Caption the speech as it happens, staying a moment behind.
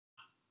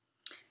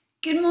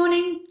Good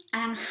morning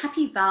and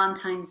happy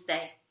Valentine's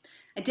Day,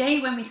 a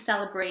day when we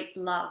celebrate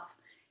love.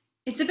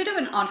 It's a bit of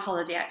an odd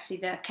holiday actually.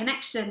 The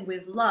connection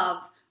with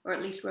love, or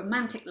at least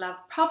romantic love,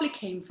 probably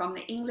came from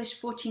the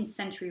English 14th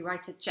century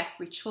writer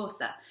Geoffrey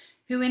Chaucer,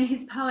 who in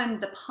his poem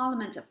The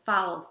Parliament of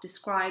Fowls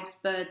describes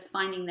birds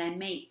finding their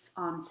mates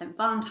on St.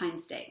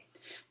 Valentine's Day.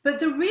 But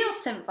the real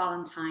St.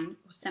 Valentine,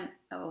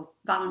 or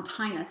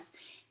Valentinus,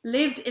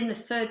 lived in the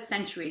 3rd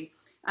century.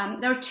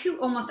 There are two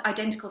almost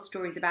identical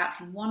stories about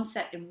him, one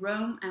set in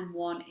Rome and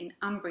one in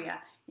Umbria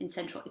in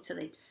central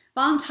Italy.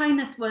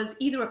 Valentinus was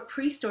either a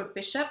priest or a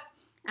bishop,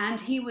 and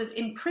he was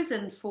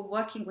imprisoned for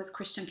working with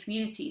Christian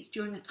communities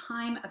during a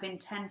time of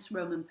intense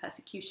Roman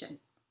persecution.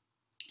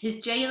 His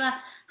jailer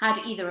had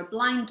either a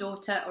blind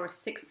daughter or a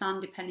sick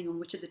son, depending on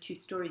which of the two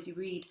stories you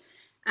read,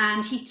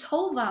 and he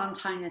told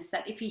Valentinus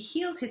that if he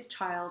healed his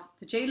child,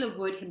 the jailer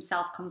would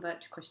himself convert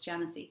to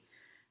Christianity.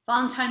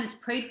 Valentinus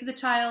prayed for the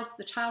child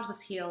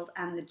was healed,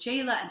 and the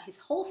jailer and his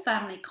whole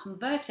family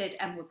converted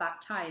and were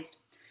baptized.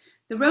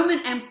 The Roman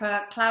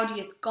Emperor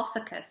Claudius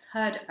Gothicus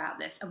heard about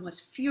this and was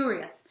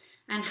furious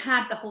and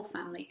had the whole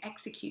family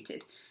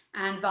executed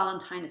and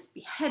Valentinus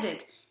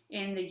beheaded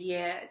in the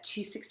year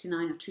 269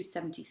 or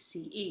 270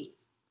 CE,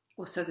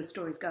 or so the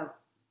stories go.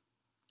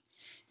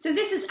 So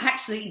this is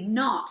actually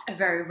not a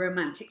very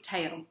romantic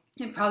tale.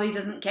 It probably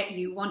doesn't get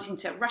you wanting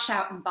to rush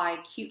out and buy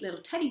cute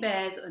little teddy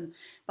bears and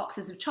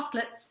boxes of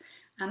chocolates.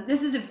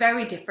 This is a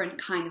very different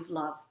kind of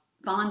love.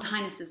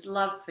 Valentinus'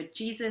 love for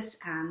Jesus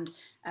and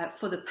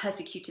for the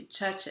persecuted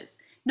churches.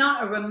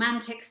 Not a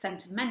romantic,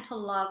 sentimental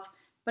love,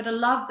 but a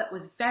love that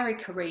was very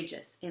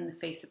courageous in the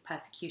face of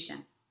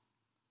persecution.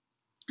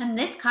 And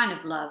this kind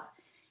of love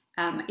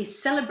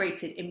is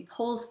celebrated in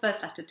Paul's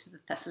first letter to the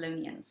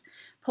Thessalonians.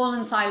 Paul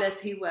and Silas,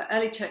 who were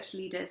early church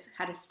leaders,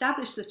 had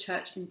established the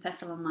church in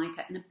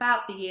Thessalonica in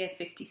about the year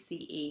 50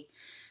 CE.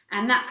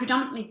 And that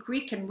predominantly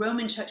Greek and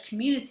Roman church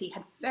community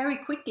had very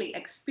quickly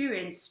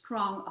experienced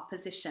strong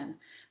opposition,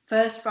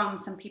 first from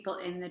some people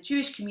in the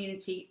Jewish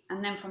community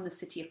and then from the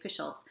city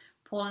officials.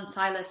 Paul and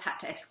Silas had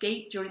to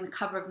escape during the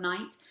cover of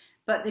night,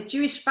 but the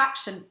Jewish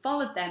faction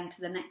followed them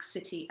to the next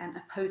city and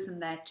opposed them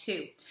there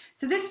too.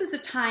 So this was a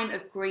time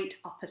of great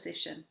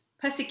opposition,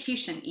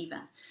 persecution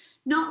even.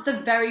 Not the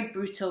very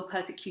brutal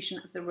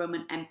persecution of the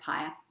Roman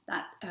Empire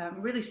that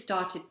really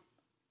started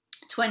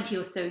 20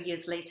 or so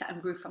years later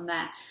and grew from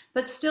there.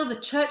 But still the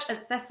church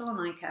at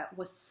Thessalonica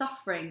was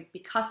suffering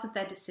because of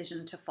their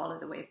decision to follow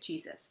the way of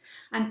Jesus.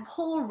 And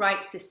Paul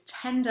writes this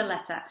tender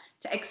letter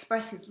to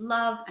express his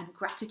love and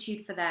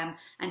gratitude for them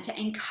and to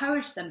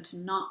encourage them to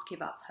not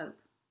give up hope.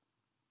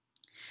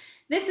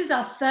 This is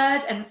our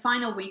third and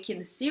final week in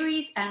the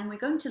series, and we're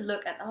going to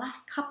look at the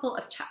last couple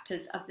of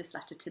chapters of this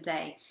letter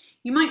today.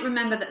 You might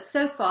remember that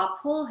so far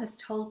Paul has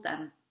told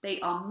them they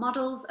are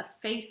models of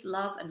faith,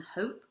 love and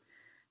hope.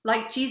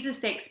 Like Jesus,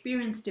 they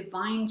experience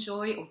divine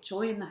joy or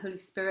joy in the Holy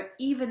Spirit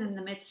even in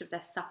the midst of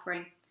their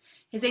suffering.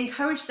 He's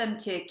encouraged them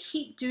to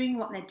keep doing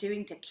what they're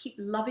doing, to keep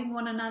loving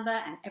one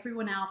another and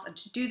everyone else, and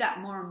to do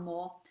that more and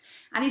more.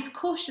 And he's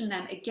cautioned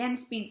them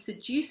against being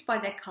seduced by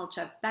their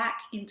culture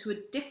back into a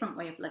different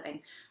way of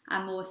living,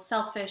 a more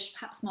selfish,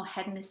 perhaps more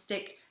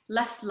hedonistic,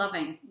 less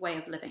loving way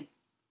of living.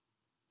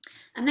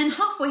 And then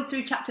halfway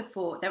through chapter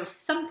 4, there is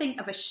something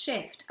of a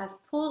shift as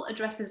Paul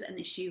addresses an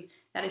issue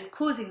that is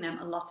causing them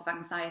a lot of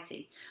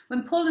anxiety.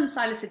 When Paul and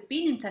Silas had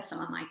been in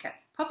Thessalonica,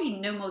 probably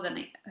no more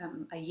than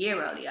a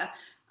year earlier,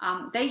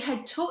 they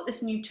had taught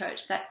this new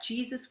church that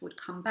Jesus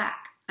would come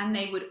back and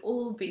they would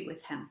all be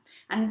with him.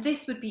 And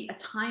this would be a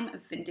time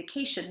of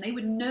vindication. They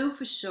would know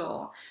for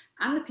sure,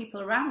 and the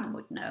people around them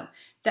would know,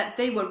 that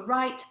they were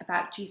right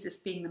about Jesus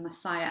being the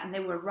Messiah and they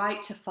were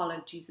right to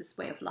follow Jesus'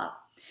 way of love.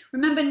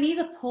 Remember,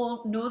 neither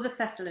Paul nor the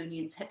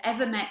Thessalonians had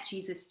ever met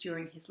Jesus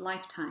during his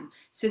lifetime,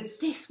 so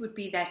this would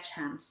be their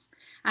chance.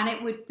 And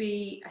it would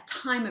be a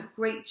time of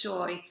great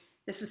joy.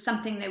 This was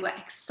something they were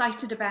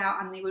excited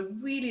about and they were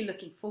really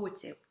looking forward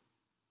to.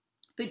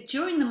 But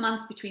during the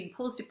months between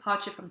Paul's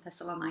departure from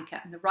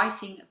Thessalonica and the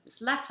writing of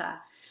this letter,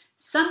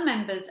 some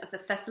members of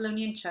the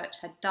Thessalonian church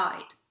had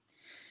died.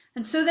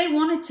 And so they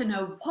wanted to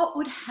know what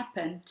would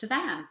happen to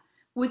them.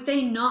 Would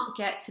they not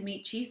get to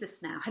meet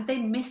Jesus now? Had they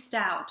missed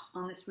out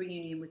on this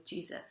reunion with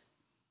Jesus?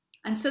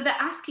 And so they're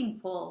asking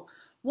Paul,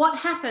 what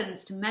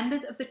happens to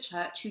members of the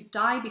church who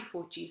die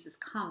before Jesus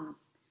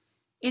comes?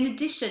 In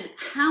addition,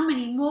 how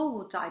many more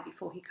will die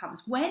before he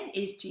comes? When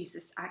is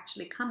Jesus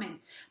actually coming?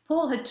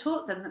 Paul had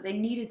taught them that they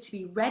needed to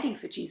be ready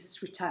for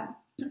Jesus' return.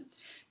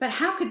 But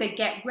how could they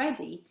get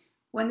ready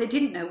when they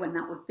didn't know when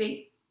that would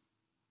be?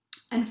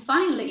 And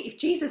finally, if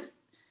Jesus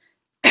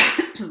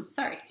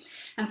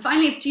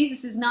if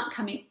Jesus is not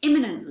coming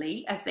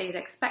imminently as they had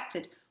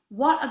expected,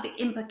 what are the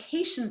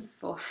implications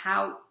for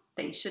how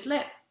they should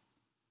live?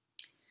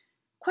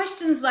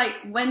 Questions like,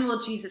 when will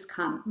Jesus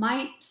come,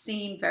 might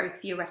seem very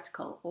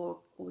theoretical or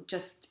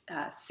just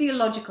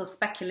theological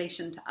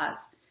speculation to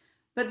us.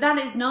 But that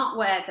is not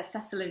where the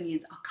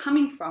Thessalonians are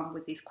coming from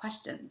with these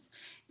questions.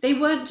 They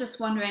weren't just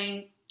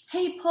wondering,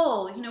 hey,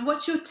 Paul,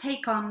 what's your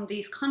take on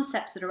these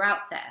concepts that are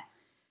out there?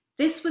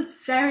 This was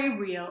very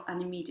real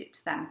and immediate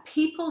to them.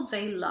 People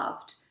they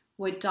loved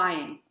were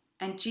dying,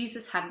 and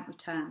Jesus hadn't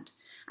returned.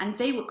 And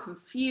they were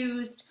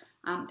confused.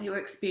 They were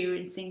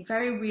experiencing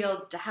very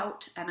real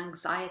doubt and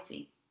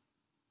anxiety.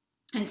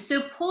 And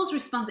so Paul's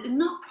response is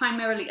not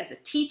primarily as a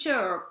teacher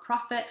or a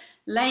prophet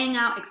laying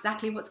out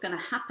exactly what's going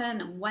to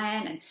happen and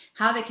when and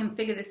how they can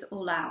figure this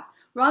all out.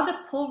 Rather,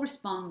 Paul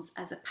responds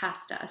as a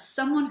pastor, as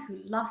someone who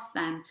loves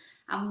them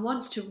and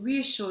wants to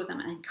reassure them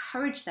and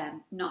encourage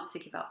them not to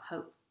give up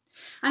hope.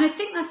 And I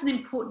think that's an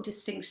important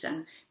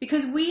distinction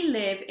because we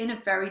live in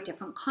a very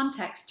different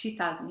context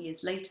 2,000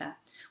 years later.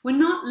 We're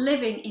not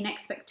living in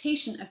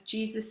expectation of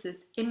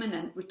Jesus'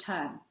 imminent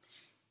return.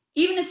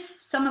 Even if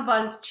some of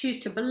us choose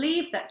to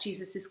believe that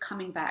Jesus is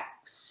coming back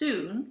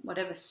soon,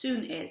 whatever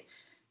soon is,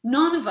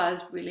 none of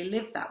us really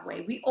live that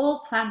way. We all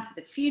plan for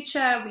the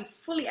future, we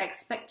fully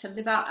expect to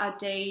live out our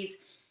days,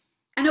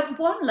 and at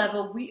one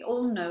level we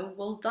all know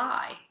we'll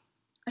die.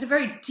 At a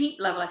very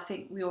deep level, I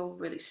think we all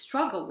really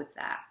struggle with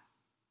that.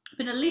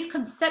 But at least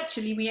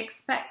conceptually, we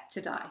expect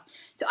to die.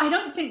 So I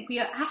don't think we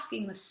are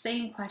asking the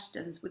same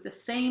questions with the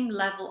same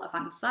level of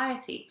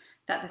anxiety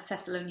that the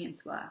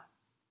Thessalonians were.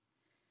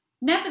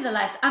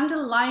 Nevertheless,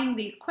 underlying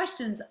these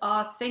questions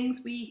are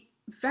things we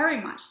very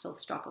much still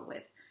struggle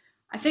with.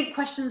 I think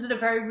questions that are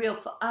very real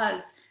for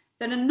us,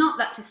 that are not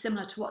that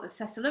dissimilar to what the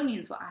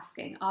Thessalonians were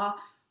asking, are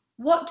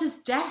what does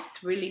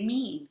death really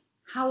mean?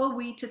 How are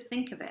we to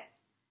think of it?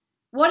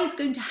 What is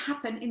going to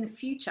happen in the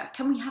future?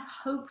 Can we have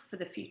hope for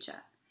the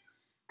future?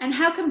 And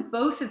how can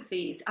both of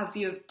these, our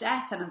view of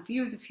death and our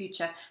view of the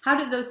future,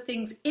 how do those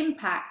things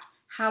impact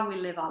how we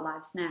live our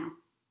lives now?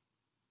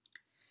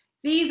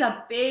 These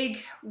are big,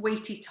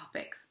 weighty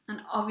topics,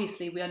 and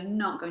obviously we are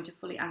not going to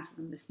fully answer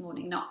them this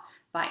morning, not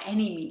by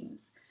any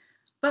means.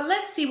 But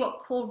let's see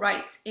what Paul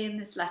writes in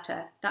this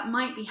letter that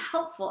might be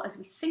helpful as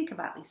we think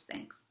about these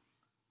things.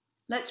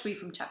 Let's read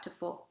from chapter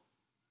 4.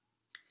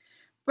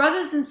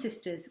 Brothers and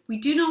sisters, we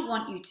do not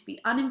want you to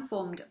be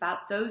uninformed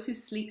about those who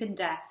sleep in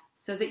death,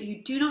 so that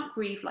you do not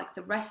grieve like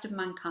the rest of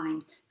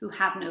mankind who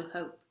have no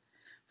hope.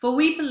 For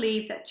we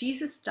believe that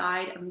Jesus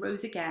died and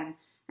rose again,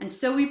 and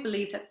so we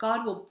believe that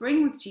God will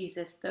bring with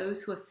Jesus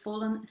those who have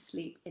fallen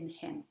asleep in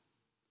him.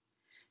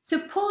 So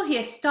Paul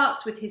here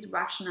starts with his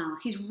rationale.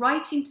 He's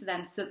writing to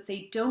them so that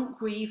they don't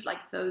grieve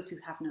like those who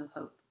have no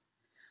hope.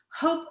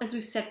 Hope, as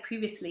we've said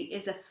previously,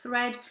 is a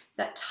thread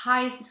that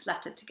ties this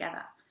letter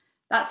together.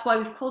 That's why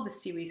we've called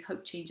this series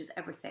Hope Changes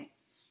Everything.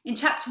 In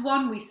chapter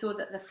 1, we saw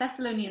that the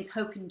Thessalonians'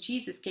 hope in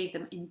Jesus gave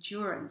them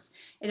endurance.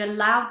 It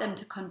allowed them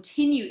to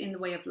continue in the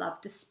way of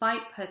love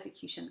despite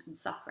persecution and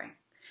suffering.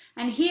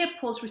 And here,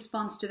 Paul's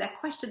response to their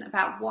question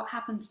about what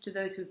happens to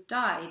those who've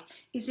died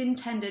is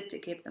intended to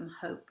give them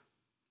hope.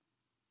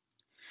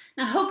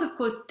 Now, hope, of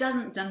course,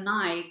 doesn't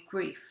deny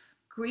grief.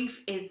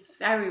 Grief is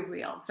very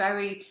real,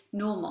 very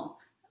normal.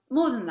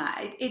 More than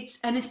that, it's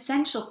an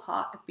essential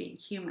part of being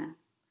human.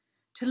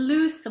 To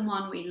lose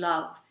someone we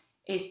love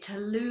is to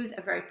lose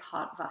a very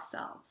part of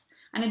ourselves.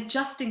 And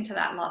adjusting to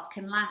that loss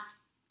can last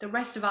the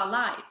rest of our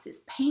lives. It's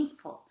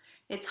painful.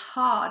 It's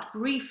hard.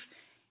 Grief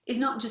is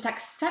not just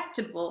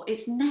acceptable,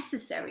 it's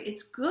necessary.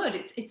 It's good.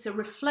 It's a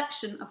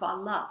reflection of our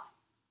love.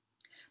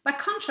 By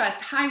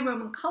contrast, high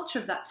Roman culture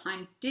of that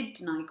time did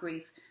deny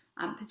grief,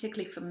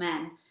 particularly for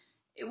men.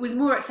 It was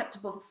more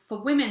acceptable for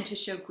women to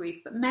show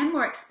grief, but men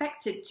were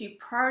expected to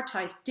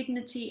prioritize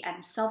dignity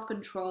and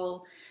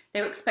self-control. They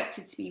were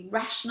expected to be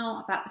rational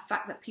about the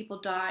fact that people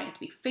die and to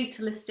be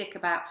fatalistic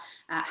about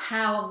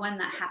how and when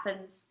that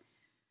happens.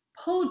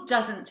 Paul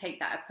doesn't take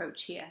that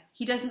approach here.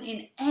 He doesn't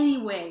in any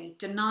way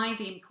deny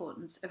the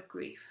importance of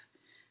grief.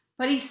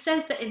 But he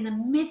says that in the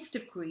midst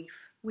of grief,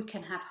 we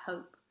can have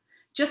hope.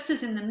 Just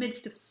as in the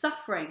midst of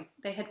suffering,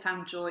 they had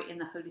found joy in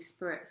the Holy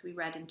Spirit, as we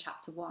read in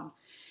chapter 1.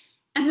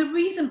 And the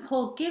reason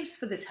Paul gives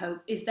for this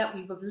hope is that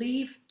we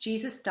believe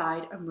Jesus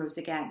died and rose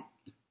again.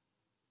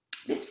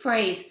 This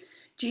phrase,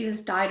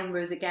 Jesus died and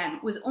rose again,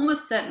 was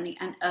almost certainly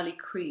an early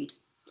creed.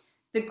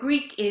 The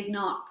Greek is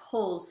not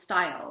Paul's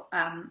style.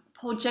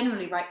 Paul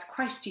generally writes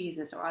Christ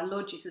Jesus or our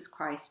Lord Jesus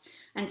Christ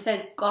and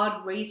says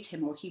God raised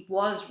him or he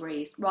was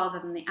raised rather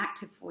than the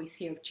active voice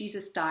here of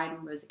Jesus died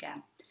and rose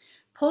again.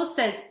 Paul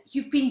says,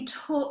 you've been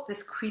taught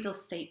this creedal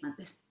statement,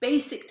 this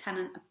basic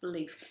tenet of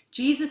belief.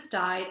 Jesus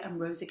died and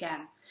rose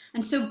again.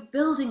 And so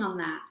building on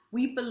that,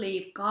 we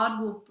believe God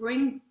will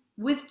bring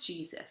with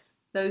Jesus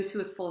those who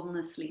have fallen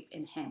asleep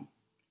in him.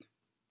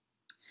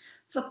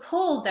 For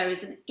Paul, there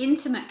is an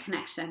intimate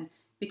connection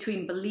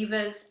between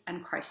believers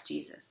and Christ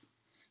Jesus.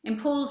 In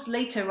Paul's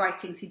later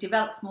writings, he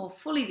develops more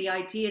fully the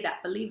idea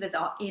that believers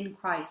are in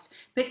Christ.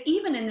 But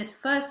even in this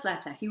first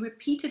letter, he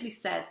repeatedly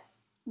says,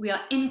 we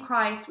are in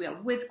Christ, we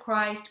are with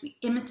Christ, we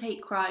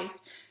imitate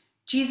Christ.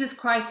 Jesus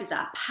Christ is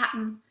our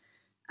pattern.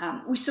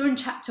 We saw in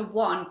chapter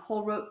 1,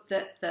 Paul wrote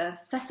that the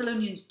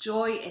Thessalonians'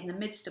 joy in the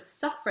midst of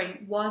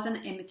suffering was an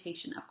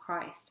imitation of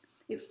Christ.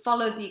 It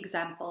followed the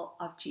example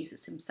of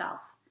Jesus himself.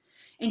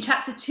 In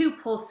chapter 2,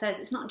 Paul says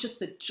it's not just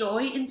the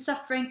joy in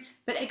suffering,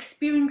 but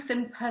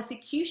experiencing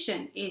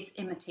persecution is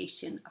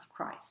imitation of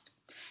Christ.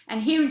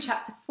 And here in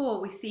chapter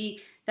 4, we see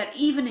that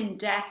even in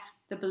death,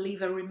 the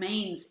believer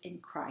remains in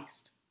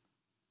Christ.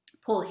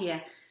 Paul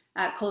here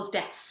calls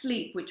death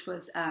sleep, which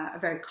was a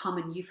very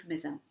common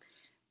euphemism.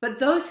 But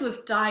those who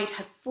have died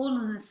have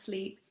fallen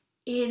asleep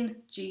in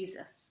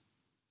Jesus.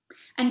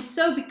 And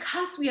so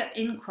because we are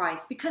in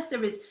Christ, because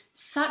there is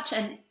such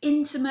an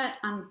intimate,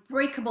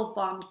 unbreakable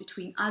bond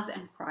between us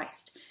and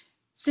Christ,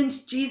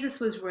 since Jesus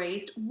was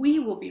raised, we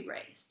will be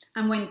raised.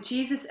 And when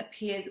Jesus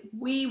appears,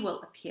 we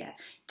will appear.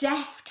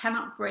 Death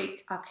cannot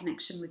break our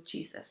connection with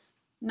Jesus.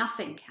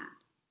 Nothing can.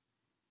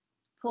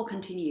 Paul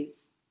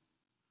continues,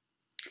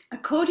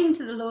 according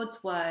to the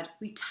Lord's word,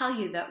 we tell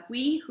you that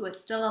we who are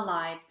still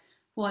alive,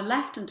 who are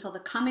left until the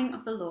coming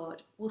of the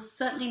Lord, will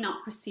certainly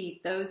not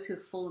precede those who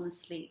have fallen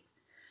asleep.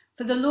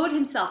 For the Lord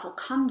himself will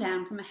come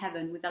down from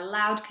heaven with a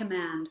loud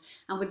command,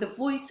 and with the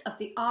voice of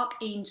the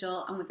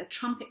archangel, and with the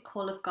trumpet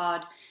call of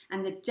God,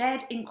 and the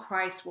dead in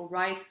Christ will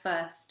rise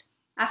first.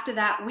 After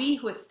that, we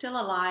who are still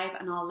alive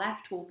and are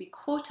left will be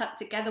caught up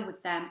together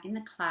with them in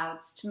the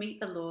clouds to meet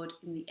the Lord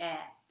in the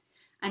air.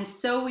 And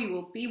so we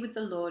will be with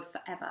the Lord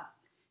forever.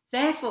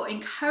 Therefore,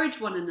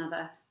 encourage one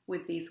another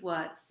with these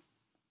words.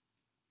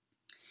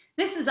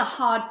 This is a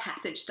hard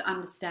passage to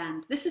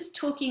understand. This is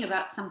talking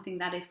about something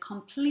that is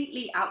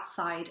completely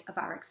outside of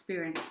our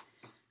experience,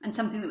 and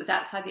something that was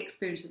outside the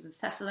experience of the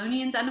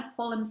Thessalonians and of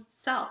Paul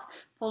himself.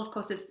 Paul, of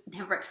course, has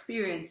never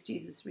experienced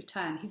Jesus'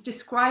 return. He's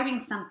describing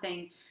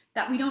something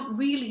that we don't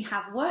really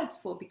have words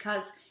for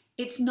because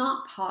it's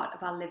not part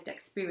of our lived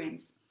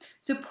experience.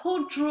 So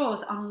Paul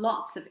draws on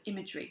lots of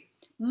imagery,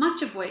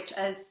 much of which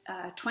as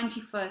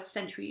 21st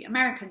century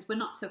Americans were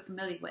not so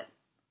familiar with.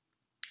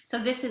 So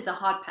this is a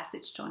hard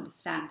passage to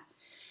understand.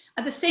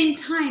 At the same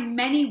time,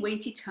 many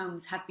weighty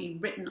tomes have been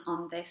written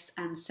on this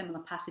and similar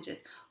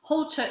passages.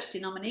 Whole church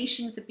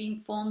denominations have been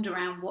formed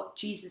around what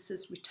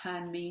Jesus'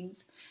 return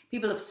means.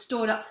 People have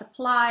stored up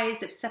supplies,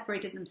 they've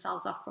separated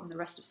themselves off from the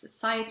rest of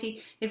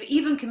society, they've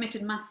even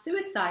committed mass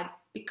suicide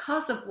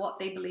because of what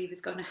they believe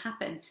is going to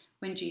happen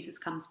when Jesus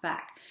comes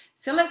back.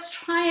 So let's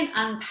try and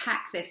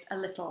unpack this a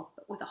little,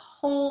 but with a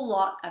whole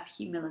lot of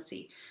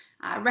humility,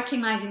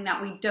 recognizing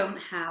that we don't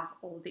have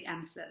all the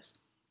answers,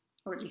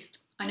 or at least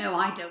I know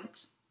I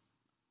don't.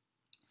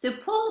 So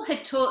Paul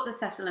had taught the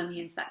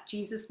Thessalonians that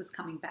Jesus was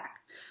coming back.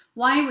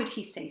 Why would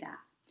he say that?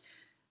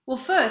 Well,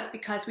 first,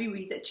 because we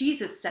read that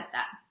Jesus said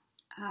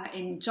that.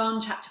 In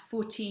John chapter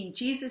 14,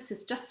 Jesus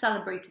has just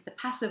celebrated the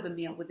Passover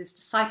meal with his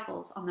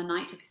disciples on the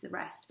night of his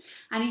arrest,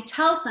 and he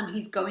tells them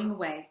he's going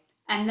away.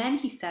 And then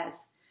he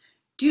says,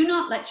 "Do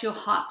not let your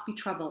hearts be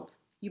troubled.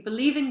 You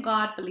believe in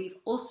God, believe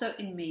also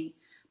in me.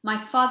 My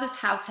Father's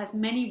house has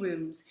many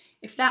rooms.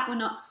 If that were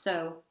not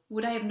so,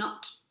 would I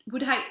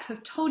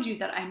have told you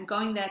that I am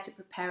going there to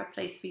prepare a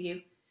place for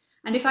you?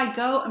 And if I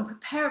go and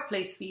prepare a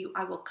place for you,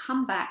 I will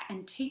come back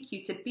and take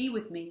you to be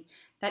with me,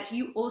 that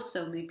you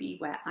also may be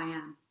where I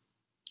am."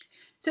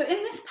 So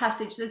in this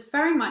passage, there's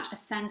very much a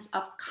sense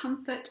of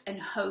comfort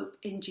and hope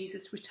in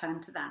Jesus'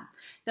 return to them.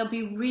 They'll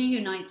be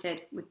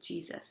reunited with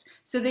Jesus,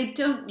 so they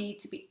don't need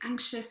to be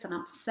anxious and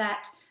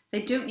upset.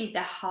 They don't need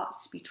their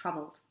hearts to be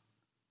troubled.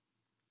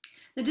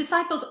 The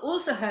disciples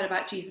also heard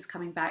about Jesus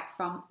coming back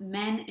from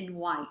men in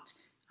white.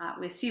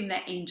 We assume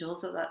they're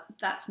angels, or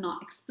that's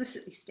not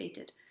explicitly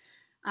stated.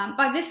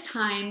 By this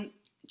time,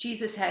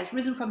 Jesus has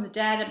risen from the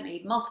dead and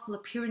made multiple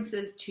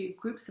appearances to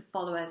groups of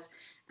followers.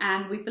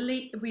 And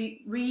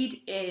we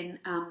read in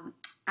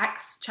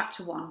Acts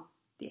chapter 1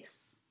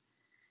 this.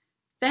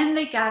 Then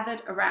they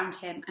gathered around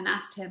him and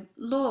asked him,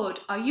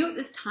 "Lord, are you at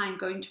this time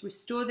going to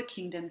restore the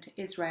kingdom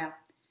to Israel?"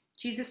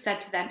 Jesus said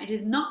to them, "It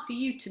is not for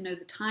you to know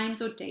the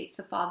times or dates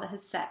the Father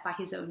has set by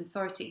his own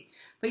authority,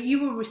 but you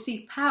will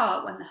receive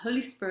power when the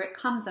Holy Spirit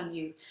comes on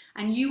you,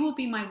 and you will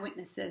be my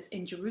witnesses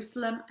in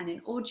Jerusalem and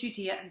in all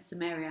Judea and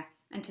Samaria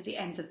and to the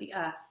ends of the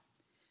earth."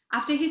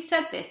 After he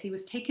said this, he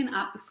was taken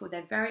up before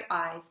their very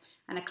eyes,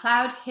 and a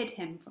cloud hid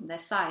him from their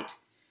sight.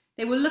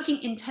 They were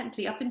looking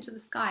intently up into the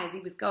sky as he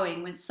was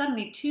going, when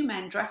suddenly 2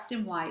 men dressed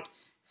in white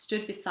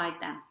stood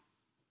beside them.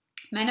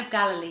 "Men of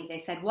Galilee," they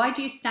said, "why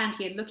do you stand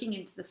here looking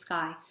into the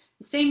sky?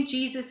 The same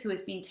Jesus who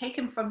has been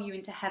taken from you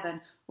into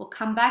heaven will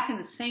come back in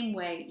the same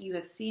way you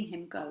have seen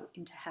him go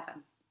into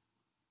heaven."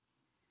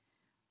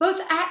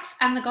 Both Acts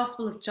and the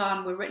Gospel of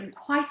John were written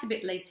quite a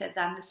bit later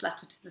than this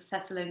letter to the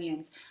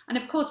Thessalonians. And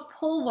of course,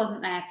 Paul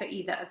wasn't there for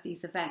either of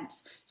these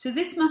events. So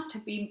this must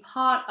have been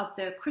part of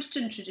the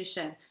Christian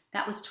tradition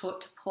that was taught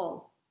to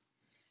Paul.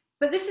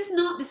 But this is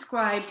not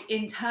described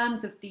in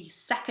terms of the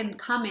second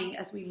coming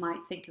as we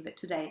might think of it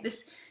today.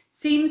 This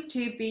seems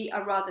to be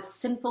a rather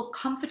simple,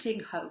 comforting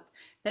hope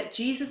that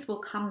Jesus will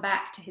come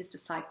back to his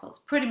disciples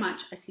pretty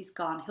much as he's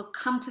gone. He'll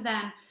come to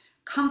them,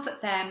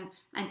 comfort them,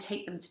 and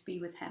take them to be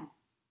with him.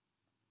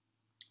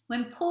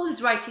 When Paul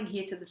is writing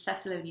here to the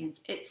Thessalonians,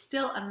 it's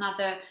still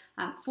another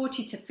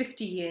 40 to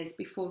 50 years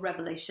before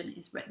Revelation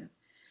is written.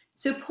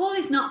 So Paul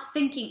is not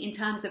thinking in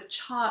terms of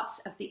charts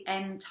of the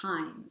end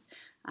times.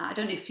 I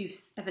don't know if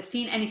you've ever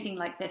seen anything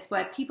like this,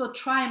 where people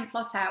try and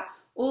plot out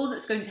all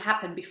that's going to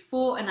happen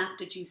before and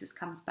after Jesus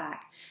comes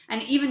back,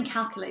 and even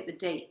calculate the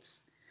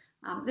dates.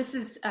 This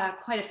is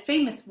quite a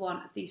famous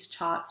one of these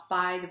charts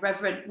by the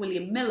Reverend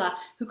William Miller,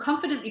 who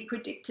confidently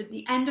predicted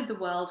the end of the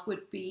world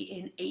would be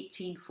in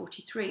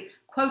 1843,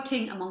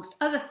 quoting, amongst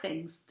other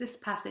things, this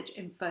passage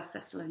in 1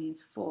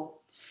 Thessalonians 4.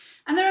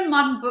 And there are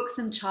modern books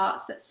and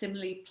charts that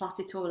similarly plot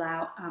it all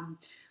out.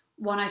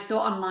 One I saw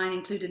online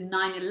included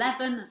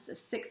 9/11 as the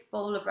sixth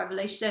bowl of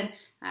Revelation.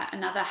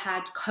 Another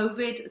had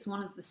COVID as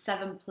one of the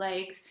 7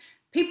 plagues.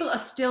 People are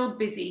still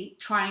busy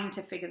trying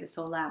to figure this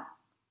all out.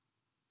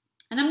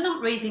 And I'm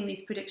not raising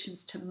these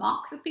predictions to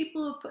mock the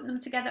people who are putting them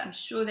together. I'm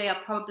sure they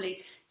are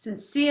probably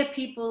sincere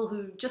people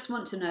who just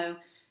want to know,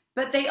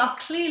 but they are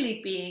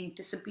clearly being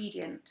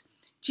disobedient.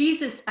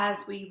 Jesus,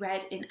 as we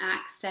read in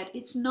Acts, said,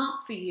 "It's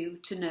not for you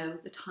to know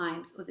the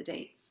times or the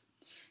dates."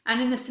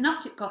 And in the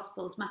Synoptic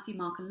Gospels, Matthew,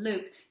 Mark, and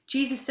Luke,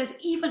 Jesus says,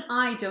 "Even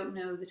I don't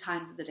know the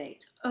times or the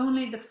dates.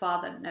 Only the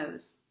Father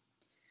knows."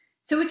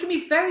 So we can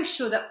be very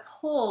sure that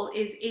Paul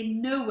is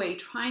in no way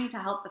trying to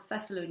help the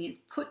Thessalonians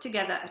put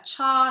together a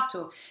chart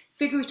or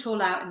figure it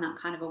all out in that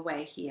kind of a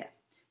way here.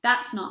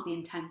 That's not the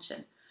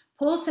intention.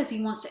 Paul says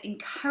he wants to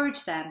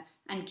encourage them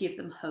and give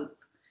them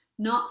hope,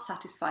 not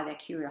satisfy their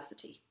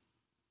curiosity.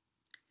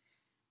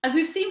 As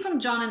we've seen from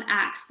John and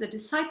Acts, the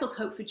disciples'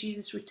 hope for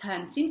Jesus'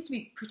 return seems to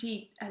be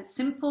pretty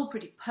simple,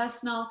 pretty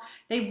personal.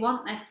 They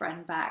want their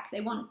friend back. They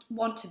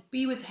want to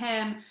be with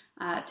him,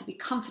 to be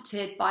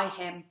comforted by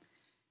him.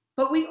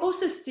 But we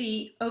also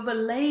see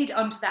overlaid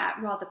onto that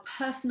rather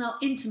personal,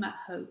 intimate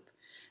hope,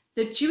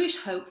 the Jewish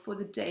hope for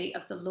the day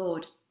of the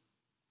Lord.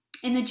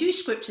 In the Jewish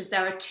scriptures,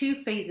 there are 2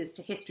 phases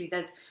to history.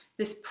 There's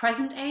this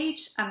present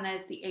age and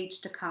there's the age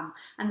to come.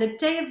 And the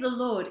day of the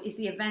Lord is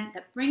the event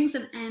that brings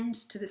an end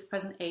to this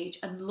present age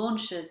and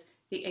launches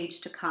the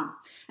age to come.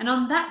 And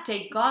on that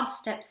day, God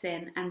steps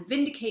in and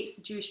vindicates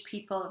the Jewish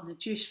people and the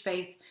Jewish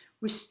faith,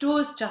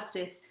 restores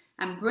justice,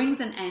 and brings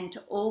an end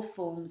to all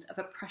forms of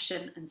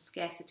oppression and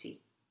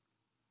scarcity.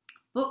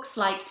 Books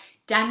like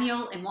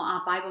Daniel, in what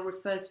our Bible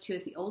refers to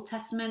as the Old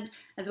Testament,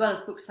 as well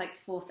as books like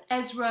 4th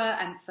Ezra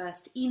and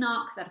 1st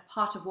Enoch, that are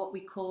part of what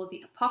we call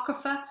the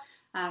Apocrypha.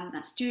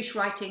 That's Jewish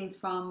writings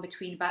from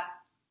between about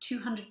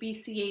 200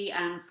 BCE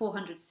and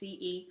 400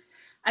 CE,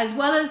 as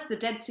well as the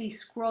Dead Sea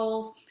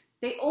Scrolls.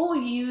 They all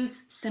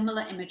use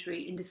similar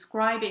imagery in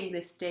describing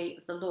this day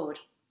of the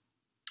Lord.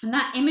 And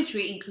that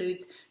imagery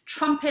includes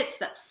trumpets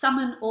that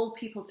summon all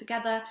people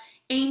together,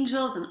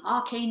 angels and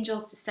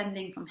archangels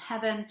descending from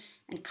heaven,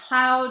 and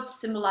clouds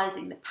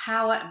symbolizing the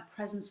power and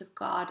presence of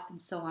God,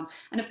 and so on.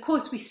 And of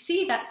course, we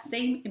see that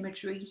same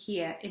imagery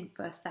here in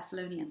 1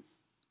 Thessalonians.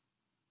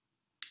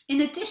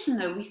 In addition,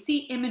 though, we see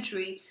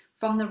imagery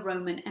from the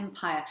Roman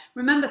Empire.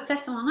 Remember,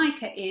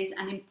 Thessalonica is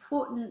an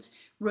important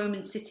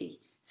Roman city,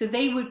 so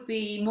they would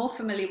be more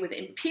familiar with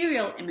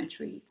imperial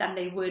imagery than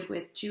they would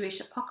with Jewish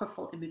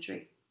apocryphal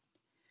imagery.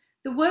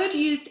 The word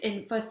used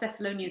in 1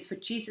 Thessalonians for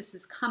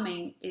Jesus'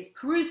 coming is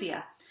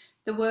parousia.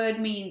 The word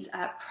means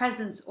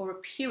presence or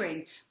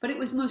appearing, but it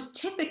was most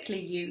typically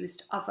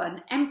used of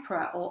an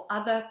emperor or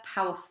other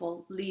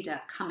powerful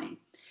leader coming.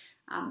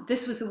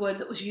 This was a word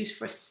that was used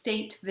for a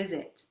state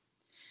visit.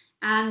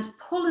 And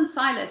Paul and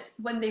Silas,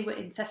 when they were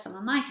in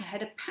Thessalonica,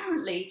 had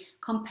apparently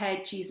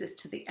compared Jesus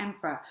to the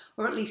emperor,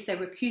 or at least they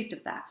were accused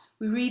of that.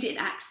 We read in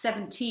Acts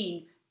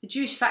 17, the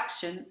Jewish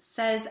faction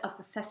says of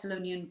the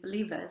Thessalonian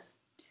believers,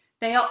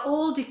 "They are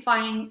all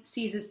defying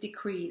Caesar's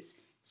decrees,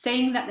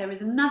 saying that there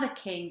is another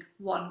king,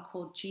 one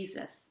called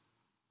Jesus."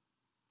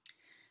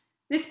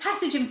 This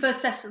passage in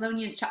 1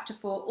 Thessalonians chapter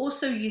 4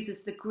 also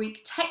uses the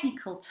Greek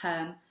technical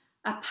term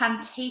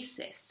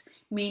apantesis,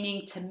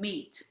 meaning to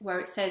meet, where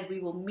it says we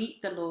will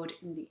meet the Lord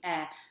in the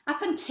air.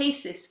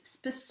 Apantesis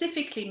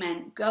specifically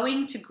meant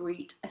going to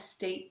greet a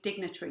state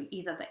dignitary,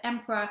 either the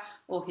emperor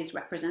or his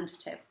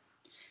representative.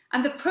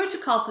 And the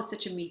protocol for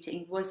such a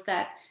meeting was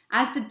that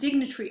as the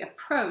dignitary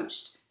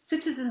approached,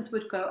 citizens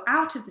would go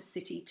out of the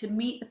city to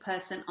meet the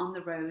person on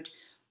the road,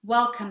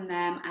 welcome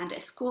them, and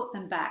escort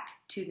them back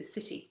to the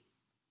city.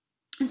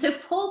 And so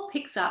Paul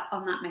picks up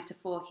on that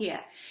metaphor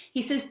here.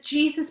 He says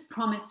Jesus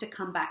promised to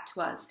come back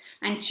to us,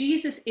 and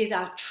Jesus is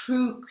our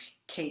true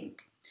king.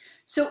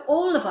 So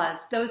all of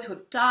us, those who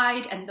have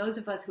died and those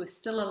of us who are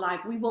still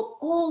alive, we will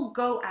all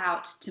go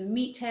out to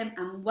meet him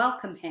and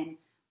welcome him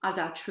as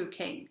our true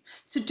king.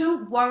 So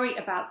don't worry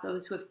about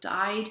those who have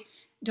died.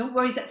 Don't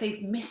worry that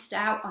they've missed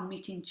out on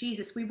meeting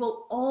Jesus. We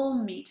will all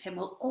meet him,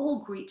 we'll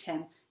all greet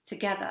him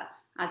together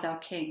as our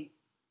king.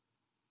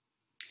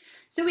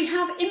 So we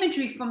have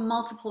imagery from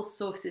multiple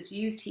sources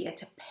used here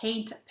to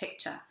paint a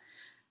picture.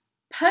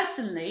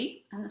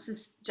 Personally, and this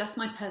is just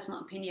my personal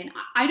opinion,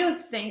 I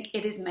don't think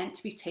it is meant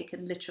to be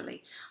taken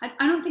literally. I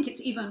don't think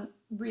it's even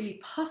really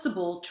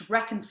possible to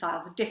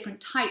reconcile the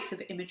different types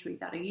of imagery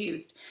that are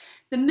used.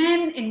 The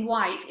men in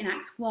white in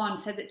Acts 1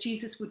 said that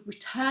Jesus would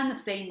return the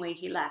same way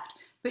he left,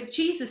 but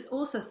Jesus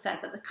also said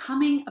that the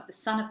coming of the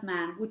Son of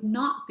Man would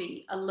not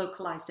be a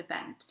localized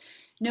event.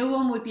 No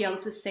one would be able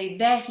to say,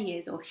 there he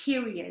is, or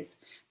here he is,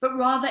 but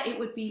rather it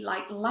would be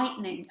like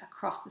lightning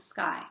across the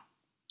sky.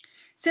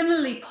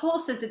 Similarly, Paul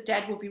says the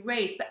dead will be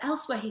raised, but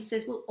elsewhere he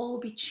says we'll all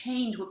be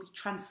changed, we'll be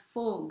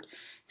transformed.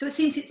 So it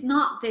seems it's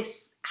not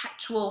this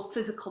actual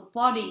physical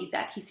body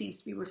that he seems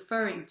to be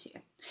referring to.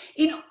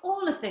 In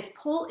all of this,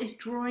 Paul is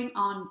drawing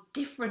on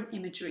different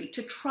imagery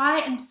to try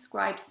and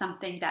describe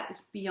something that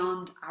is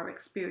beyond our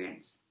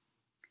experience.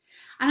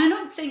 And I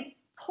don't think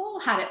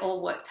Paul had it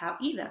all worked out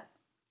either.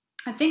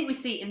 I think we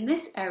see in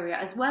this area,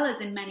 as well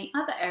as in many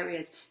other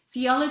areas,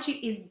 theology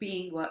is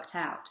being worked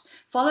out.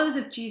 Followers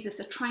of Jesus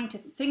are trying to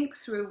think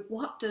through,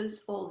 what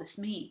does all this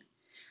mean?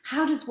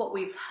 How does what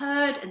we've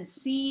heard and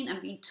seen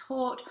and been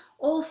taught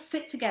all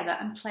fit together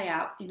and play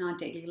out in our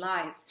daily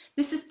lives?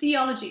 This is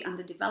theology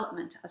under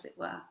development, as it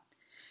were.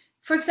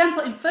 For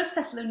example, in 1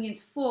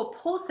 Thessalonians 4,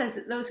 Paul says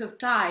that those who have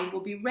died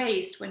will be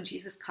raised when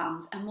Jesus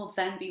comes and will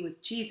then be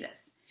with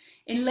Jesus.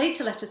 In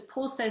later letters,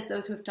 Paul says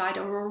those who have died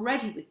are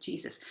already with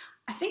Jesus.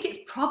 I think it's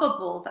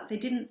probable that they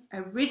didn't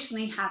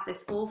originally have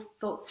this all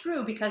thought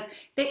through because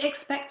they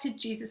expected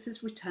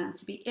Jesus' return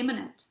to be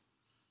imminent.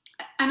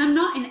 And I'm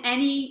not in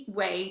any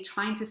way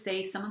trying to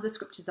say some of the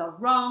scriptures are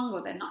wrong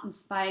or they're not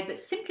inspired, but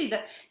simply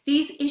that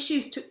these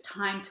issues took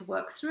time to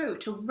work through,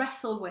 to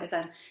wrestle with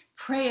and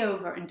pray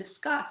over and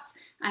discuss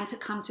and to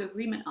come to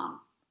agreement on.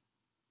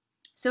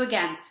 So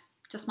again,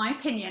 just my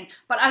opinion,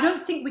 but I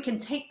don't think we can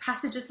take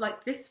passages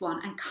like this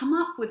one and come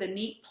up with a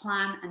neat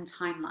plan and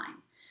timeline.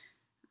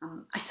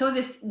 I saw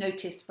this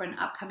notice for an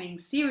upcoming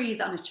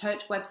series on a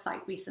church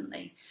website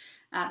recently.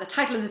 The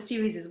title of the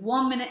series is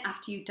 1 Minute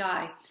After You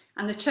Die,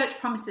 and the church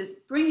promises,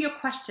 bring your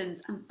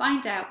questions and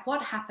find out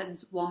what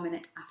happens 1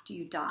 minute after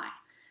you die.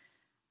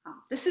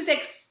 This is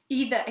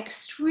either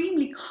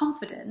extremely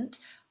confident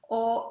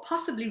or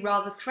possibly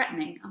rather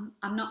threatening.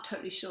 I'm not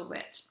totally sure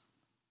which.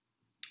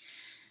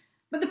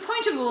 But the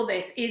point of all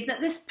this is that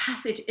this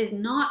passage is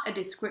not a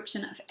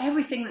description of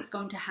everything that's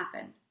going to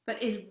happen,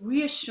 but is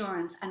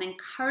reassurance and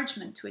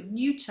encouragement to a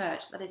new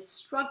church that is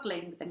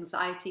struggling with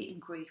anxiety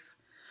and grief.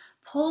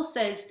 Paul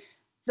says,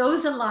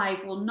 those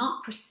alive will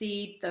not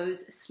precede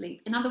those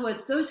asleep. In other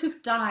words, those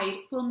who've died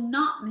will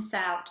not miss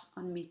out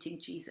on meeting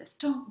Jesus.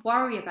 Don't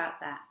worry about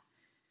that.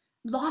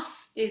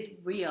 Loss is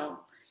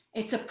real.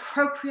 It's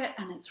appropriate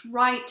and it's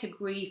right to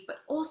grieve, but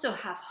also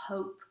have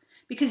hope,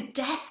 because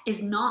death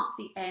is not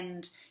the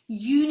end.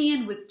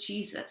 Union with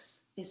Jesus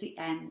is the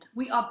end.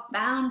 We are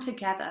bound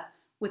together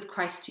with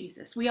Christ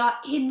Jesus. We are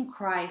in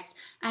Christ,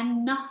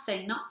 and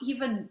nothing, not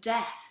even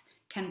death,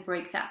 can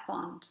break that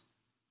bond.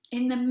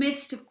 In the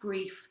midst of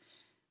grief,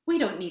 we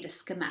don't need a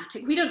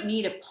schematic. We don't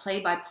need a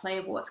play-by-play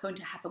of what's going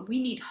to happen.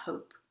 We need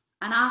hope,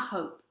 and our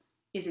hope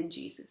is in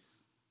Jesus.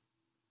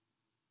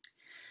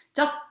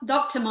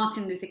 Dr.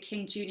 Martin Luther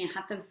King Jr.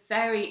 had the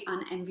very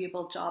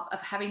unenviable job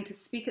of having to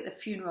speak at the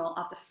funeral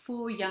of the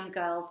 4 young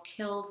girls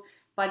killed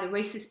by the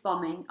racist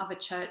bombing of a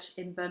church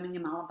in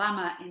Birmingham,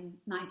 Alabama in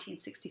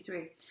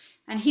 1963.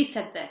 And he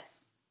said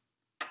this,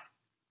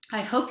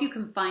 I hope you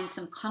can find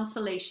some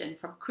consolation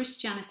from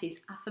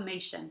Christianity's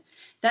affirmation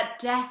that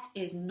death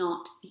is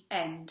not the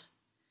end.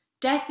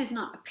 Death is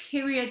not a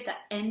period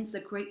that ends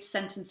the great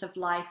sentence of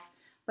life,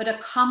 but a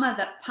comma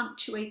that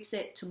punctuates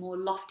it to more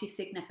lofty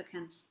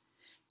significance.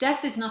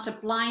 Death is not a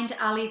blind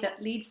alley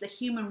that leads the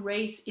human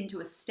race into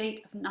a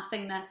state of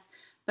nothingness,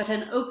 but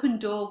an open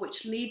door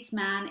which leads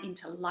man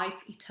into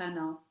life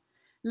eternal.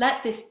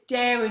 Let this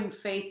daring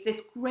faith,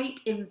 this great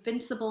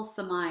invincible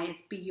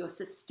surmise, be your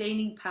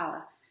sustaining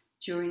power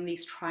during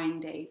these trying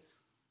days.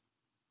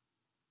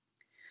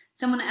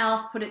 Someone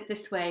else put it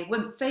this way,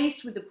 when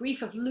faced with the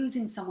grief of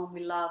losing someone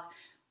we love,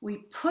 we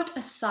put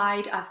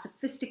aside our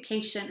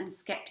sophistication and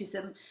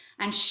skepticism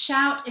and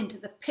shout into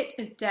the pit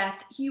of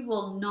death, you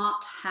will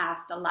not have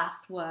the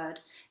last word.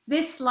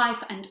 This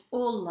life and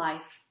all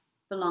life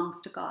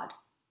belongs to God.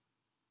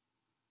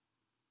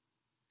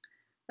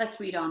 Let's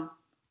read on.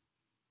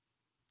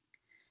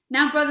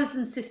 Now, brothers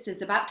and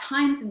sisters, about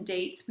times and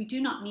dates we do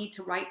not need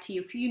to write to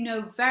you, for you know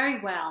very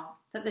well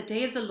that the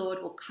day of the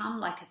Lord will come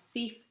like a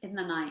thief in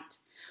the night.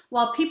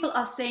 While people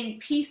are saying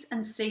peace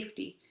and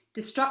safety,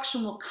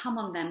 destruction will come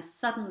on them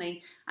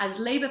suddenly as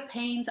labor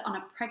pains on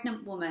a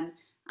pregnant woman,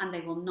 and they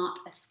will not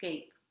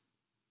escape.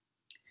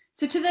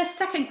 So to their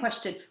second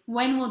question,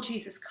 when will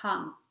Jesus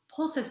come?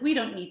 Paul says we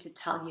don't need to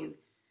tell you.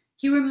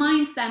 He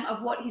reminds them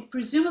of what he's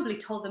presumably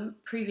told them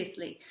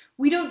previously.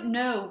 We don't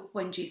know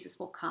when Jesus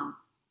will come,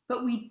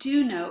 but we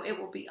do know it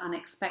will be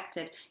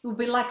unexpected. It will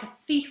be like a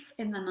thief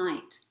in the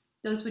night.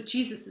 Those were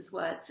Jesus'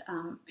 words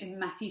in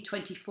Matthew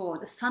 24.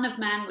 The Son of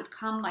Man would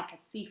come like a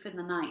thief in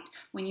the night,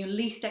 when you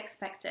least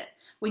expect it,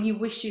 when you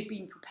wish you'd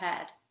been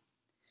prepared.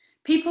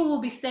 People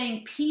will be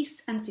saying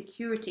peace and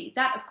security.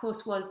 That, of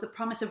course, was the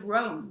promise of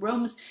Rome.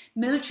 Rome's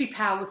military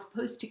power was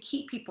supposed to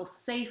keep people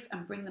safe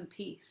and bring them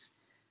peace.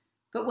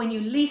 But when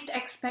you least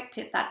expect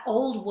it, that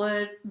old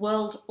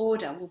world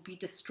order will be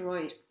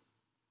destroyed.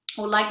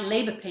 Or like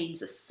labor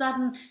pains, a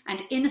sudden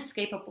and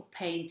inescapable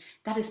pain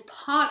that is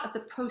part of the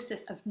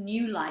process of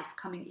new life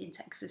coming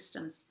into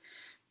existence.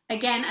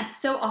 Again, as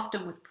so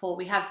often with Paul,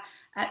 we have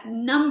a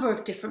number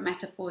of different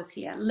metaphors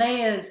here,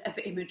 layers of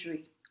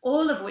imagery,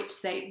 all of which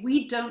say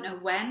we don't know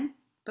when,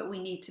 but we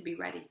need to be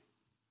ready.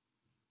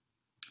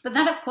 But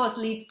that, of course,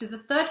 leads to the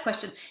third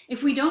question.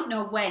 If we don't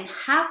know when,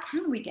 how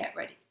can we get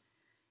ready?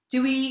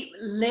 Do we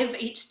live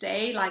each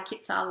day like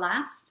it's our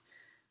last?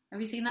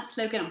 Have you seen that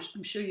slogan?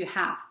 I'm sure you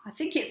have. I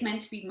think it's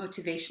meant to be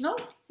motivational.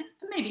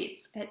 Maybe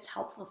it's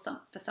helpful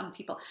for some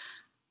people.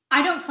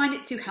 I don't find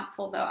it too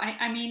helpful, though.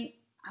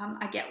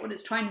 I get what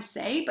it's trying to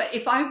say, but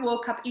if I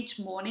woke up each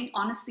morning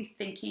honestly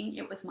thinking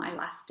it was my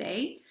last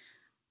day,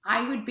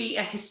 I would be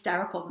a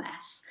hysterical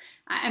mess.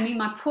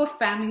 My poor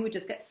family would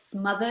just get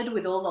smothered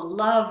with all the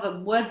love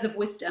and words of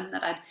wisdom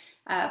that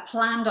I'd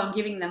planned on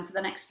giving them for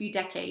the next few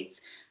decades.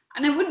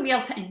 And I wouldn't be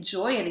able to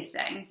enjoy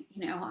anything.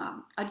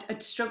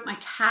 I'd stroke my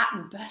cat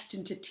and burst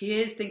into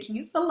tears thinking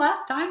it's the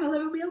last time I'll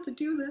ever be able to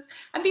do this.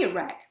 I'd be a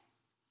wreck.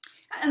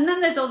 And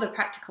then there's all the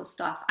practical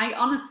stuff. I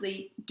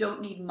honestly don't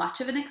need much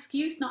of an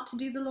excuse not to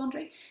do the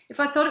laundry. If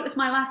I thought it was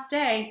my last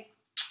day,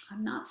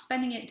 I'm not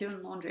spending it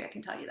doing laundry, I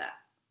can tell you that.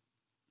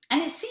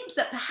 And it seems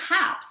that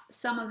perhaps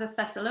some of the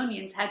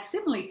Thessalonians had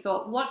similarly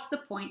thought, what's the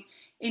point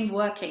in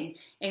working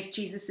if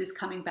Jesus is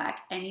coming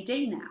back any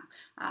day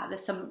now?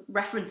 There's some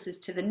references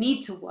to the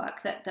need to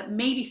work that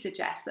maybe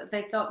suggest that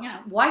they thought,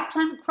 why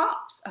plant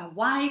crops?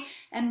 Why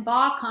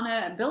embark on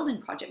a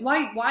building project?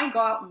 Why go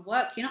out and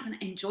work? You're not going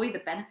to enjoy the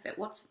benefit.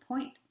 What's the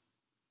point?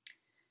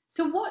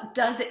 So what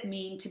does it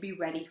mean to be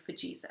ready for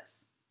Jesus?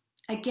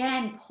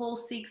 Again, Paul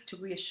seeks to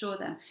reassure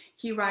them.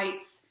 He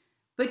writes,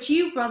 "But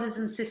you, brothers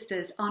and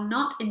sisters, are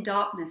not in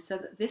darkness so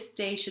that this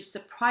day should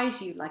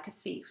surprise you like a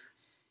thief.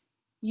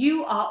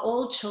 You are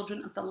all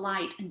children of the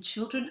light and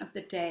children of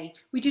the day.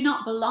 We do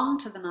not belong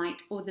to the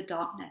night or the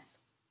darkness.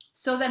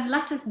 So then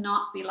let us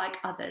not be like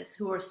others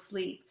who are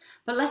asleep,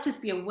 but let us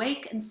be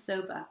awake and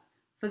sober.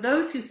 For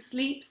those who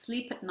sleep,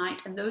 sleep at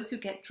night, and those who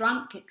get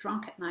drunk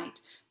at night.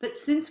 But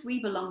since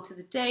we belong to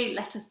the day,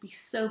 let us be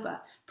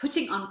sober,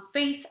 putting on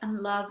faith and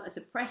love as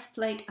a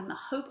breastplate and the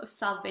hope of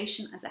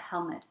salvation as a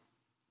helmet.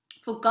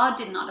 For God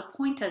did not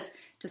appoint us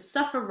to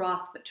suffer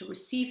wrath, but to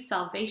receive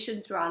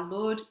salvation through our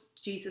Lord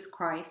Jesus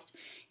Christ.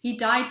 He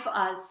died for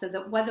us so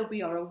that whether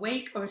we are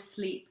awake or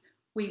asleep,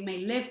 we may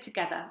live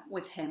together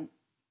with him."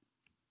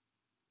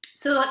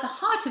 So at the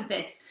heart of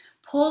this,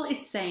 Paul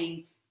is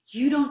saying,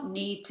 you don't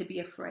need to be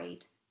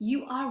afraid.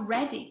 You are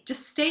ready.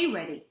 Just stay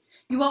ready.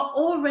 You are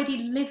already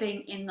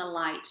living in the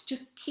light.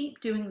 Just keep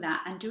doing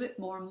that and do it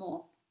more and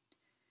more.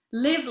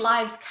 Live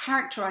lives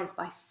characterized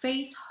by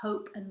faith,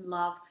 hope, and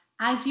love,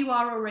 as you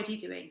are already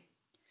doing.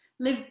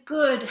 Live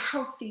good,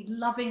 healthy,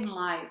 loving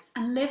lives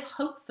and live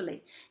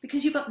hopefully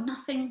because you've got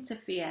nothing to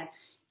fear.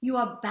 You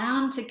are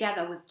bound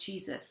together with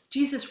Jesus.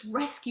 Jesus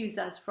rescues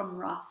us from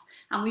wrath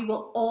and we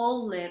will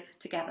all live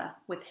together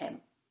with him.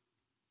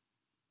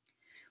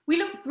 We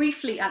looked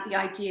briefly at the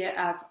idea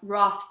of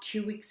wrath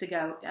 2 weeks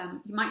ago.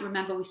 You might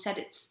remember we said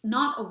it's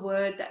not a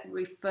word that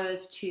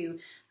refers to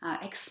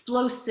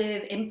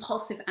explosive,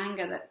 impulsive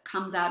anger that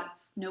comes out of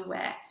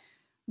nowhere.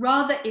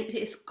 Rather, it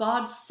is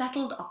God's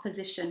settled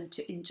opposition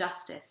to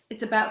injustice.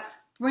 It's about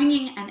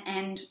bringing an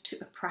end to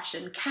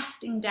oppression,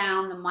 casting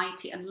down the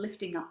mighty and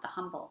lifting up the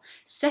humble,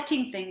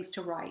 setting things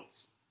to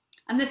rights.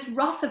 And this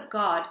wrath of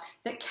God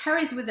that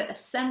carries with it a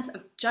sense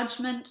of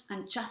judgment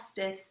and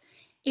justice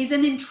is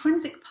an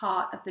intrinsic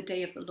part of the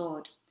day of the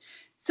Lord.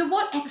 So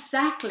what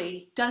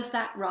exactly does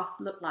that wrath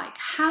look like?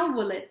 How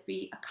will it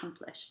be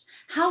accomplished?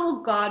 How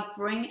will God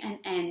bring an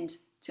end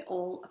to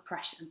all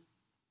oppression?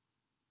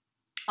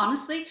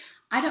 Honestly,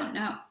 I don't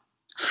know.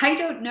 I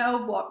don't know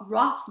what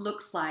wrath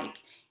looks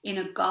like in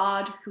a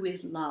God who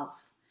is love.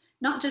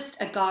 Not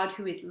just a God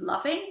who is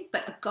loving,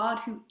 but a God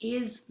who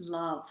is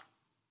love.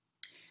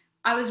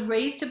 I was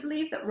raised to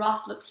believe that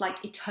wrath looks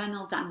like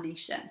eternal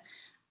damnation,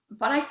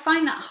 but I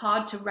find that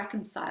hard to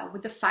reconcile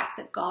with the fact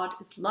that God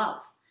is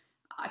love.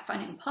 I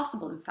find it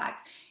impossible, in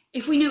fact.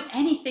 If we know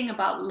anything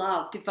about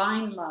love,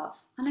 divine love,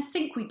 and I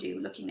think we do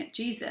looking at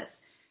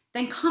Jesus,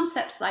 then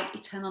concepts like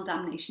eternal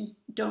damnation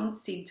don't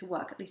seem to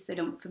work, at least they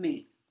don't for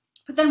me.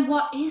 But then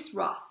what is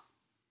wrath?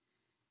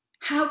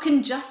 How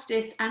can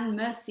justice and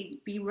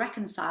mercy be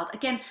reconciled?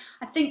 Again,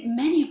 I think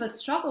many of us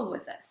struggle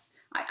with this.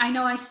 I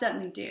know I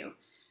certainly do.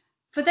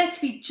 For there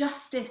to be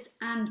justice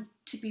and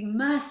to be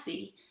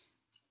mercy,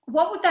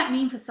 what would that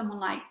mean for someone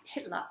like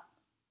Hitler?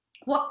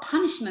 What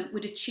punishment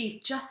would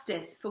achieve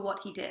justice for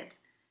what he did?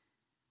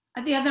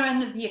 At the other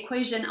end of the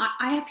equation,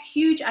 I have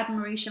huge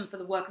admiration for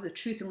the work of the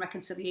Truth and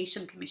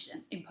Reconciliation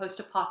Commission in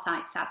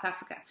post-apartheid South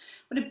Africa.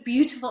 What a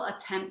beautiful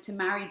attempt to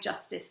marry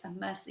justice and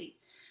mercy.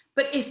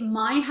 But if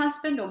my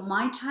husband or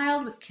my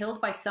child was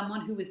killed by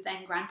someone who was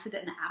then granted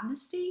an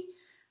amnesty,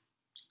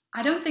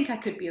 I don't think I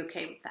could be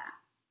okay with that.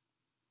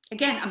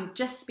 Again, I'm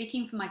just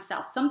speaking for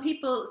myself. Some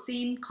people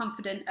seem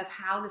confident of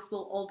how this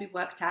will all be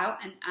worked out,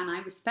 and I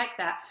respect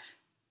that.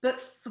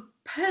 But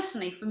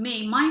personally, for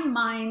me, my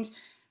mind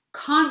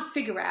can't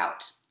figure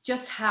out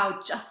just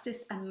how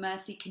justice and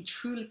mercy can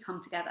truly come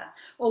together,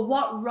 or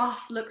what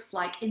wrath looks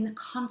like in the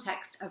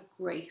context of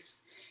grace.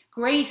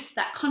 Grace,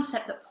 that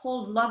concept that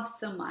Paul loves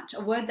so much,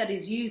 a word that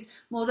is used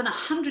more than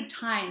 100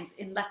 times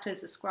in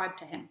letters ascribed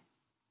to him.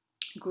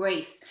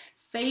 Grace,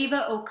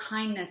 favor or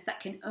kindness that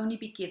can only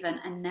be given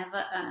and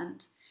never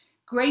earned.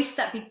 Grace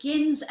that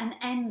begins and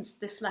ends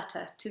this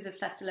letter to the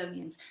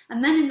Thessalonians.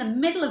 And then in the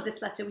middle of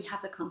this letter, we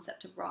have the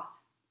concept of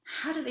wrath.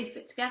 How do they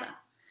fit together?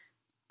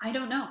 I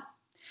don't know.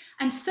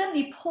 And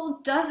certainly Paul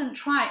doesn't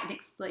try and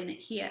explain it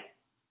here.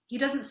 He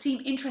doesn't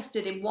seem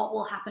interested in what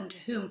will happen to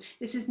whom.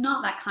 This is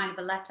not that kind of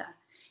a letter.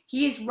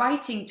 He is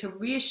writing to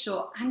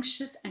reassure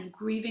anxious and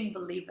grieving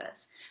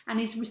believers.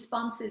 And his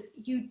response is,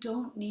 you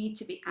don't need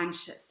to be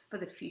anxious for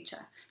the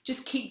future.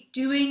 Just keep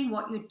doing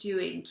what you're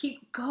doing.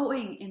 Keep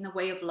going in the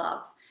way of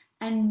love.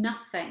 And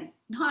nothing,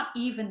 not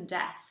even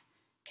death,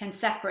 can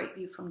separate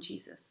you from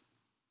Jesus.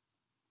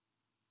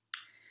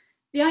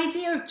 The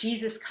idea of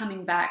Jesus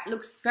coming back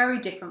looks very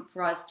different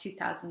for us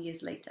 2,000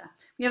 years later.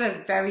 We have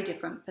a very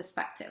different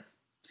perspective.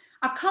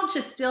 Our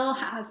culture still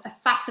has a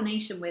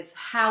fascination with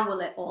how will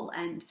it all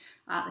end.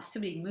 There's so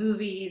many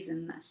movies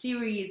and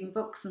series and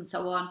books and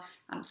so on,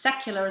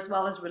 secular as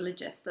well as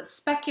religious, that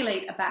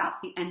speculate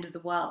about the end of the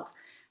world,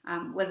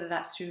 whether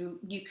that's through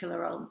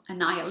nuclear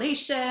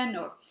annihilation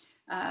or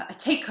a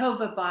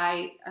takeover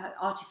by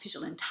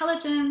artificial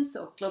intelligence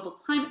or global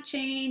climate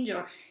change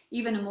or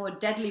even a more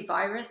deadly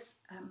virus.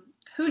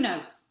 Who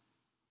knows?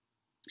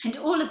 And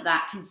all of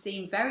that can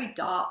seem very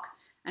dark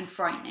and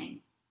frightening.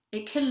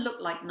 It can look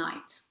like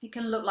night. It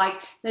can look like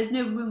there's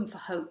no room for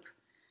hope.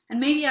 And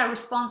maybe our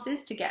response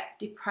is to get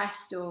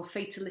depressed or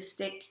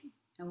fatalistic.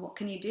 And what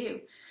can you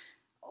do?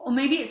 Or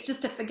maybe it's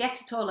just to forget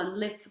it all and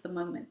live for the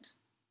moment.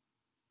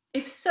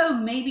 If so,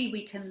 maybe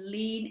we can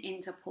lean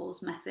into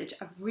Paul's message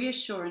of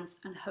reassurance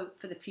and hope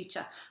for the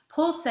future.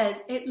 Paul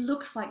says it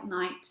looks like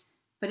night,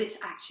 but it's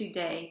actually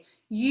day.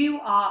 You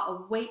are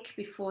awake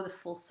before the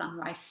full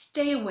sunrise.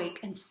 Stay awake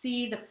and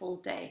see the full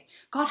day.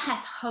 God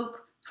has hope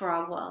for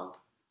our world.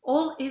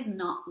 All is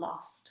not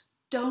lost.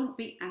 Don't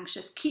be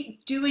anxious.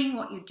 Keep doing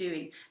what you're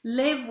doing.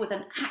 Live with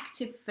an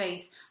active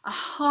faith, a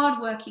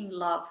hard-working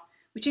love,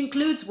 which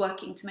includes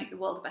working to make the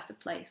world a better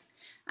place,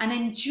 an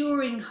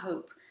enduring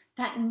hope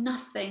that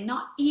nothing,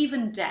 not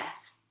even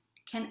death,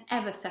 can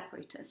ever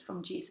separate us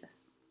from Jesus.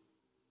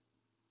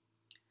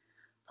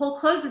 Paul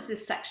closes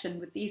this section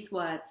with these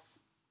words,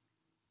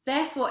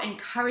 "Therefore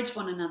encourage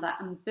one another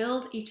and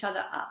build each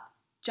other up,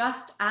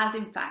 just as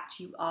in fact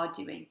you are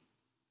doing."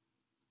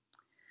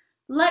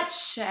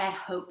 Let's share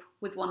hope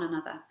with one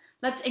another.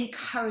 Let's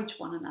encourage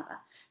one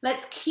another.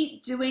 Let's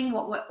keep doing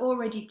what we're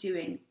already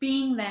doing,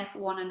 being there for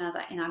one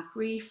another in our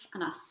grief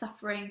and our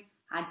suffering,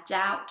 our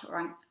doubt or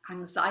our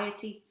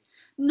anxiety.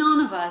 None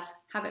of us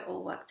have it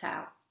all worked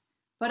out.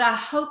 But our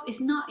hope is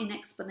not in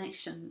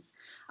explanations.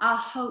 Our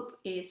hope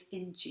is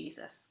in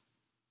Jesus.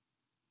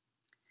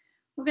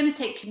 We're going to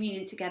take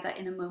communion together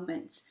in a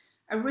moment,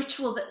 a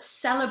ritual that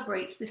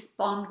celebrates this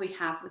bond we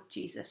have with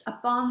Jesus, a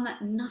bond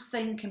that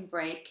nothing can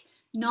break,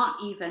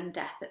 not even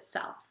death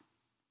itself.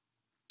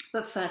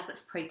 But first,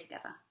 let's pray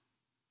together.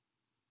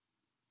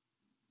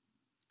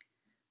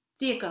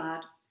 Dear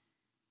God,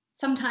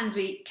 sometimes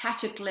we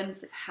catch a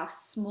glimpse of how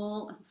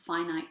small and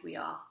finite we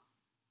are,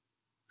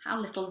 how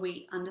little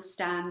we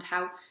understand,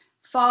 how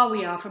far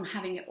we are from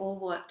having it all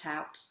worked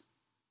out.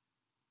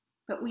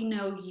 But we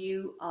know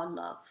you are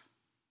love.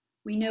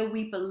 We know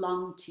we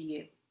belong to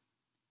you.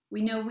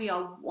 We know we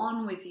are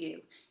one with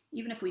you,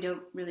 even if we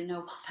don't really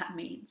know what that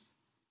means.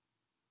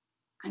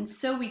 And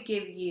so we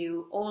give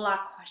you all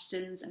our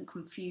questions and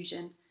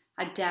confusion,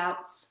 our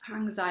doubts, our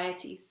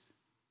anxieties,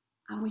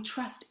 and we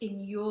trust in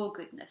your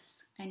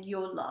goodness and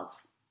your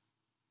love.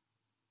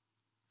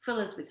 Fill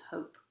us with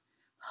hope,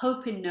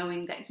 hope in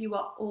knowing that you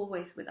are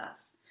always with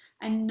us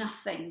and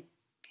nothing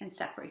can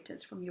separate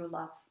us from your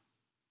love.